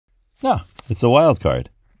Ah, it's a wild card.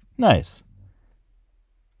 Nice.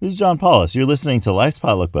 This is John Paulus. You're listening to Life's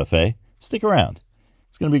Potluck Buffet. Stick around.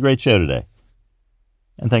 It's going to be a great show today.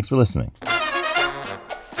 And thanks for listening.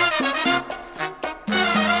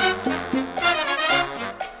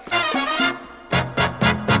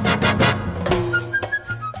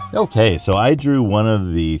 Okay, so I drew one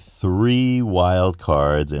of the 3 wild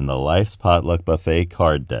cards in the Life's Potluck Buffet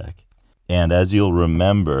card deck. And as you'll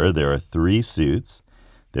remember, there are 3 suits.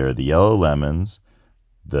 There are the yellow lemons,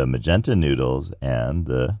 the magenta noodles, and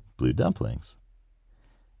the blue dumplings.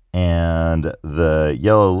 And the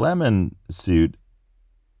yellow lemon suit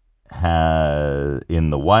in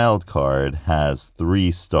the wild card has 3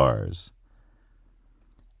 stars.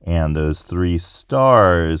 And those 3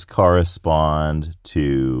 stars correspond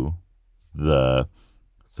to the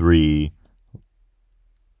 3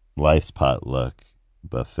 Life's Potluck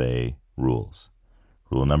Buffet rules.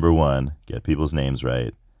 Rule number 1, get people's names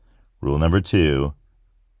right. Rule number 2,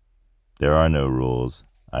 there are no rules,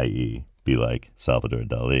 i.e., be like Salvador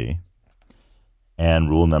Dali. And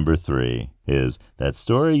rule number 3 is that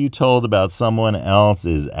story you told about someone else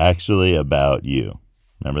is actually about you.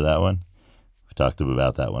 Remember that one? We talked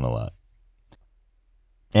about that one a lot.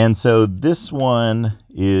 And so this one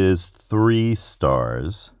is 3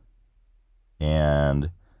 stars, and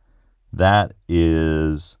that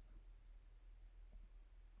is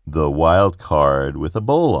the wild card with a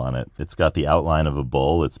bowl on it. It's got the outline of a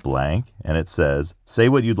bowl. It's blank, and it says, say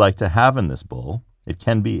what you'd like to have in this bowl. It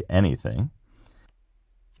can be anything.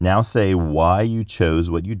 Now say why you chose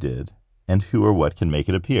what you did and who or what can make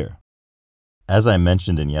it appear. As I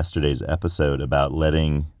mentioned in yesterday's episode about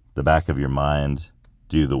letting the back of your mind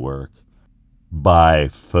do the work, by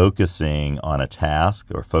focusing on a task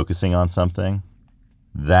or focusing on something,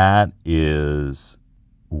 that is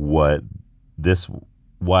what this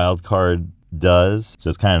wild card does. So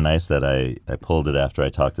it's kind of nice that I pulled it after I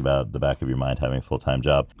talked about the back of your mind having a full-time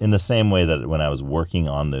job. In the same way that when I was working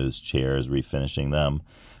on those chairs, refinishing them,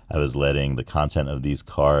 I was letting the content of these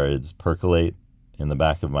cards percolate in the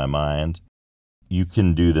back of my mind. You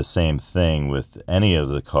can do the same thing with any of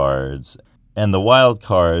the cards. And the wild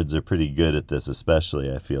cards are pretty good at this,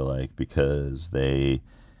 especially, I feel like, because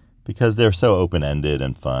they're so open-ended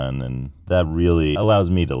and fun, and that really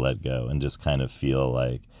allows me to let go and just kind of feel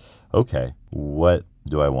like, okay, what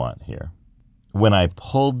do I want here? When I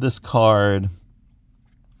pulled this card,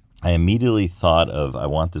 I immediately thought of, I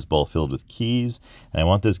want this bowl filled with keys, and I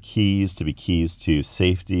want those keys to be keys to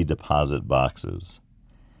safety deposit boxes.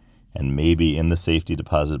 And maybe in the safety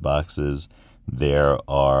deposit boxes, there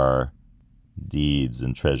are deeds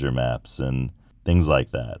and treasure maps and things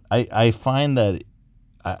like that. I find that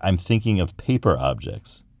I'm thinking of paper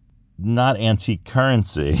objects, not antique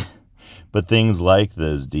currency, but things like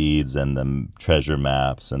those deeds and the treasure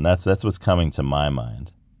maps, and that's what's coming to my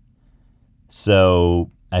mind.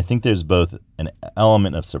 So I think there's both an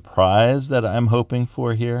element of surprise that I'm hoping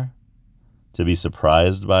for here, to be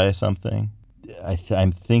surprised by something.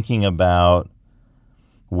 I'm thinking about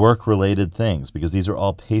work-related things, because these are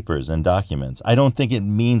all papers and documents. I don't think it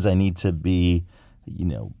means I need to be,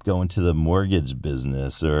 go into the mortgage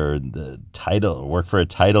business or the title, work for a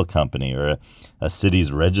title company or a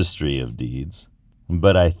city's registry of deeds.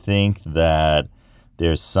 But I think that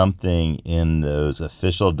there's something in those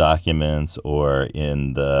official documents or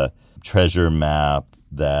in the treasure map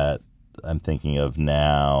that I'm thinking of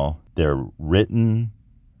now. They're written.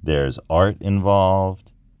 There's art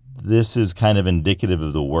involved. This is kind of indicative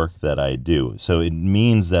of the work that I do. So it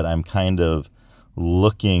means that I'm kind of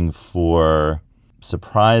looking for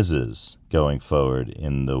surprises going forward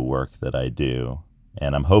in the work that I do.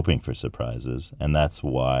 And I'm hoping for surprises. And that's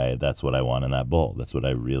what I want in that bowl. That's what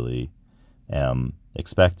I really am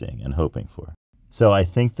expecting and hoping for. So I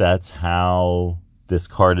think that's how this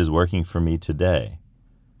card is working for me today.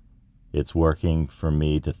 It's working for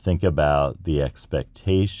me to think about the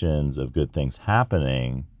expectations of good things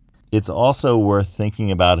happening. It's also worth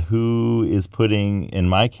thinking about in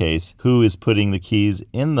my case, who is putting the keys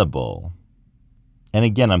in the bowl. And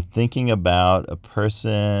again, I'm thinking about a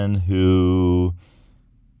person who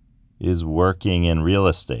is working in real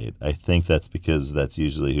estate. I think that's because that's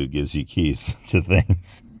usually who gives you keys to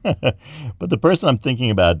things. But the person I'm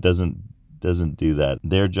thinking about doesn't do that.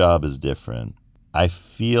 Their job is different. I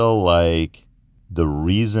feel like the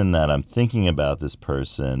reason that I'm thinking about this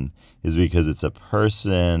person is because it's a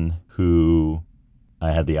person who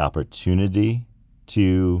I had the opportunity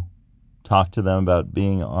to talk to them about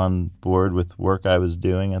being on board with work I was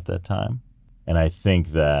doing at that time. And I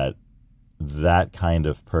think that kind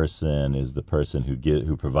of person is the person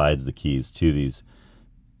who provides the keys to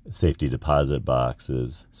safety deposit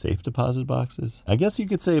boxes. Safe deposit boxes? I guess you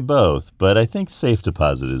could say both, but I think safe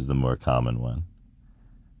deposit is the more common one.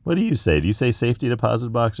 What do you say? Do you say safety deposit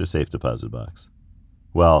box or safe deposit box?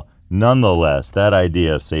 Well, nonetheless, that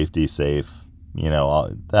idea of safety safe,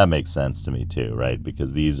 that makes sense to me too, right?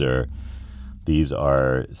 Because these are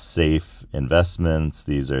safe investments.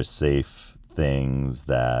 These are safe things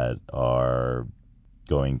that are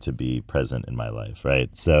going to be present in my life, right?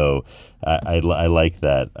 So I like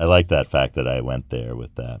that. I like that fact that I went there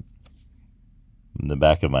with that. The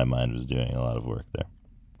back of my mind was doing a lot of work there.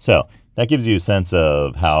 So that gives you a sense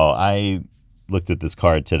of how I looked at this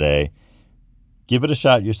card today. Give it a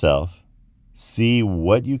shot yourself. See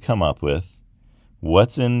what you come up with,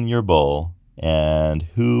 what's in your bowl, and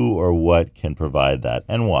who or what can provide that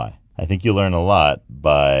and why. I think you'll learn a lot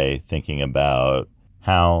by thinking about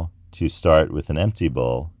how to start with an empty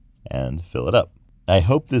bowl and fill it up. I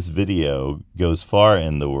hope this video goes far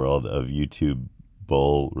in the world of YouTube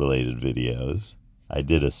bowl-related videos. I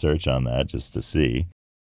did a search on that just to see.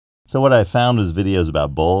 So what I found was videos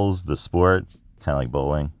about bowls, the sport, kind of like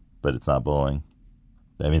bowling, but it's not bowling.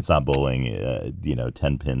 I mean, it's not bowling,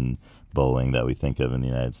 10-pin bowling that we think of in the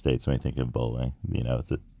United States when we think of bowling.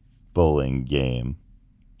 It's a bowling game.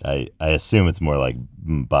 I assume it's more like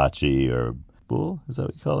bocce or boule. Is that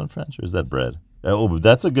what you call it in French? Or is that bread? Oh,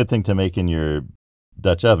 that's a good thing to make in your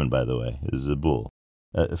Dutch oven, by the way, is a boule.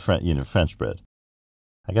 French bread.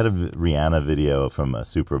 I got a Rihanna video from a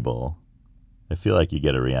Super Bowl. I feel like you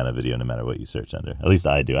get a Rihanna video no matter what you search under. At least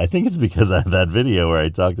I do. I think it's because of that video where I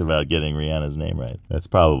talked about getting Rihanna's name right. That's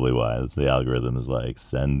probably why. That's the algorithm is like,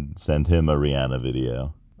 send him a Rihanna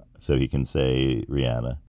video so he can say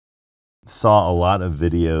Rihanna. Saw a lot of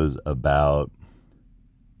videos about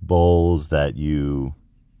bowls that you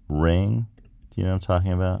ring. Do you know what I'm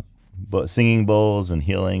talking about? But singing bowls and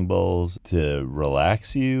healing bowls to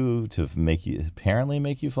relax you, to apparently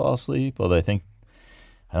make you fall asleep. Although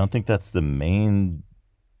I don't think that's the main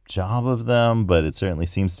job of them, but it certainly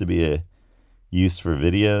seems to be a use for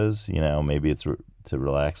videos. Maybe it's to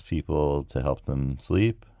relax people, to help them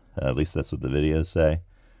sleep. At least that's what the videos say.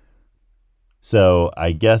 So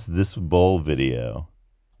I guess this bowl video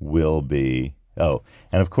will be, and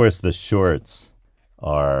of course the shorts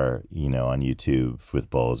are, on YouTube with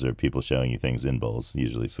bowls or people showing you things in bowls,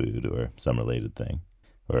 usually food or some related thing,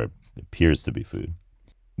 or it appears to be food,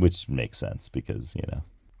 which makes sense because,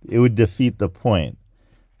 it would defeat the point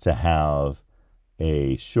to have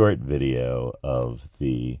a short video of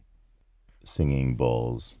the singing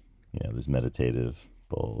bowls, these meditative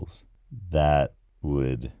bowls. That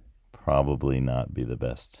would probably not be the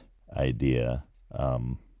best idea.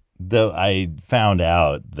 Though I found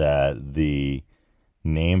out that the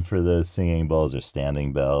name for those singing bowls are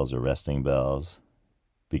standing bells or resting bells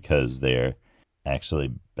because they're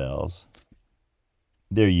actually bells.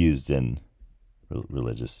 They're used in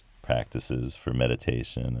religious practices for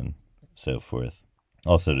meditation and so forth.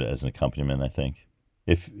 Also as an accompaniment, I think.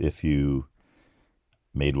 If you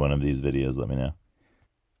made one of these videos, let me know.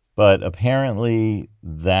 But apparently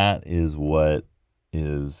that is what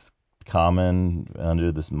is common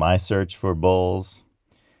under my search for bowls.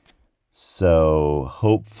 So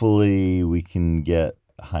hopefully we can get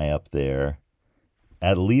high up there.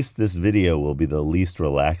 At least this video will be the least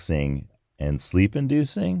relaxing and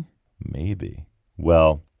sleep-inducing. Maybe.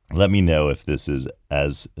 Well, let me know if this is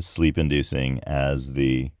as sleep-inducing as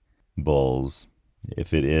the bowls.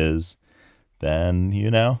 If it is, then,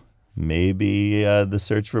 maybe the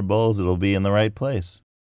search for bowls, it'll be in the right place.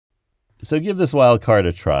 So give this wild card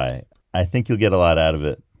a try. I think you'll get a lot out of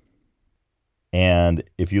it. And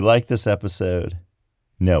if you like this episode,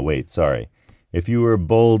 if you were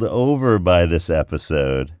bowled over by this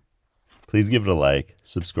episode, please give it a like,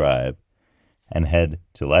 subscribe, and head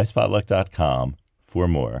to lifespotluck.com for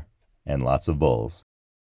more and lots of bowls.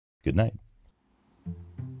 Good night.